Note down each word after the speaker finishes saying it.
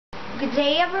Good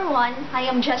day everyone, I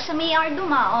am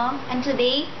Duma O, and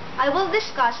today I will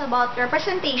discuss about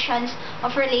representations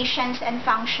of relations and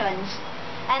functions.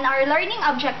 And our learning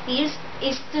objectives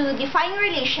is to define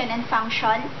relation and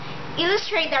function,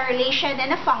 illustrate a relation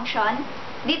and a function,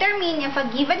 determine if a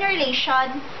given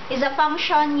relation is a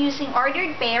function using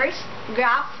ordered pairs,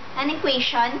 graph, and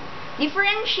equation,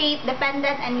 differentiate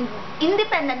dependent and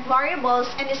independent variables,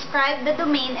 and describe the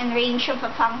domain and range of a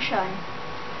function.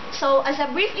 So, as a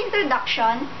brief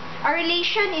introduction, a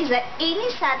relation is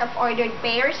any set of ordered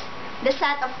pairs. The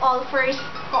set of all first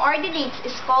coordinates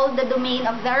is called the domain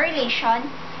of the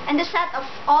relation, and the set of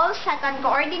all second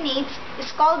coordinates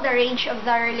is called the range of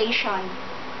the relation.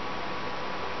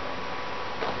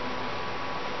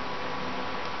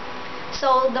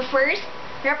 So, the first,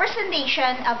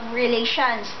 representation of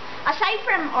relations. Aside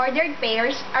from ordered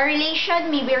pairs, a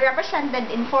relation may be represented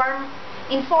in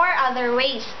four other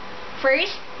ways.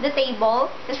 First, the table.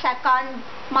 The second,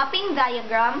 mapping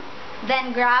diagram.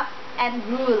 Then graph and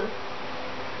rule.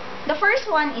 The first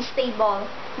one is table.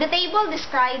 The table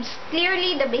describes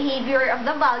clearly the behavior of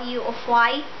the value of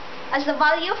y as the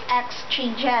value of x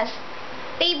changes.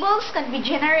 Tables can be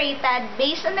generated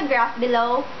based on the graph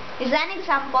below is an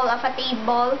example of a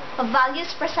table of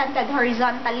values presented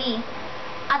horizontally.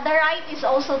 At the right is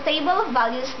also table of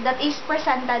values that is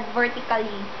presented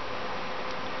vertically.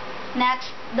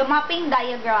 Next, the mapping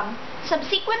diagram.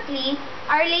 Subsequently,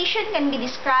 a relation can be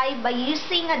described by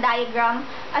using a diagram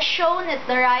as shown at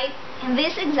the right. In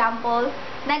this example,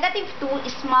 -2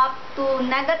 is mapped to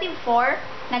 -4,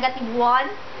 -1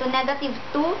 to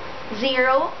 -2,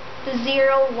 0 to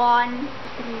 0, 1,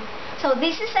 3. So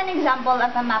this is an example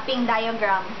of a mapping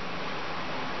diagram.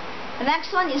 The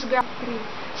next one is graph.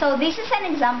 So this is an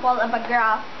example of a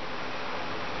graph.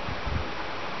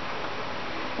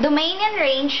 Domain and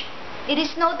range. It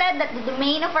is noted that the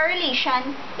domain of a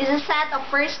relation is a set of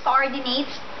first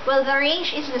coordinates, while the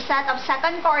range is the set of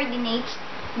second coordinates.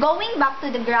 Going back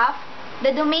to the graph,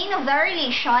 the domain of the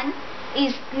relation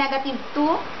is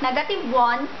 -2,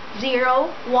 -1,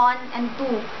 0, 1, and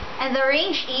 2. And the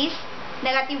range is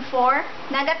 -4,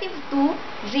 -2,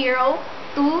 0,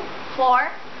 2, 4.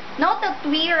 Note that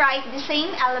we write the same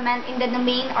element in the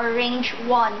domain or range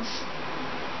once.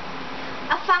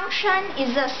 A function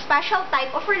is a special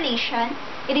type of relation.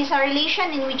 It is a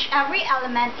relation in which every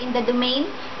element in the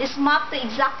domain is mapped to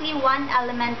exactly one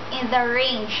element in the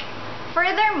range.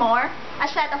 Furthermore, a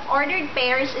set of ordered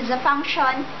pairs is a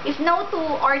function if no two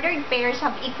ordered pairs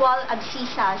have equal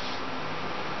abscissas.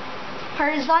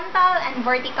 Horizontal and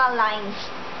vertical lines.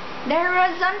 The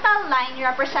horizontal line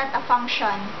represents a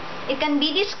function. It can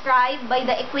be described by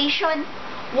the equation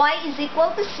y is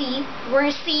equal to c,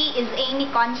 where c is any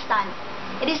constant.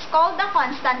 It is called the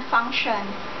constant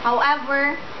function.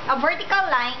 However, a vertical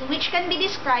line which can be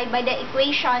described by the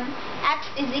equation x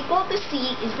is equal to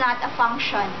c is not a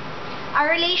function. A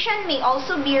relation may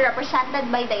also be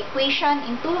represented by the equation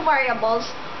in two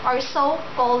variables, or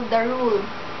so-called the rule.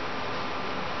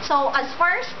 So, as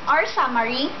far as our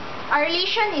summary, a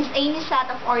relation is any set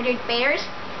of ordered pairs.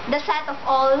 The set of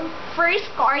all first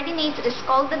coordinates is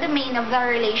called the domain of the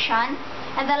relation.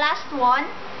 And the last one,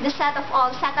 the set of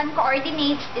all second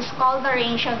coordinates, is called the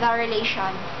range of the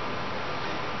relation.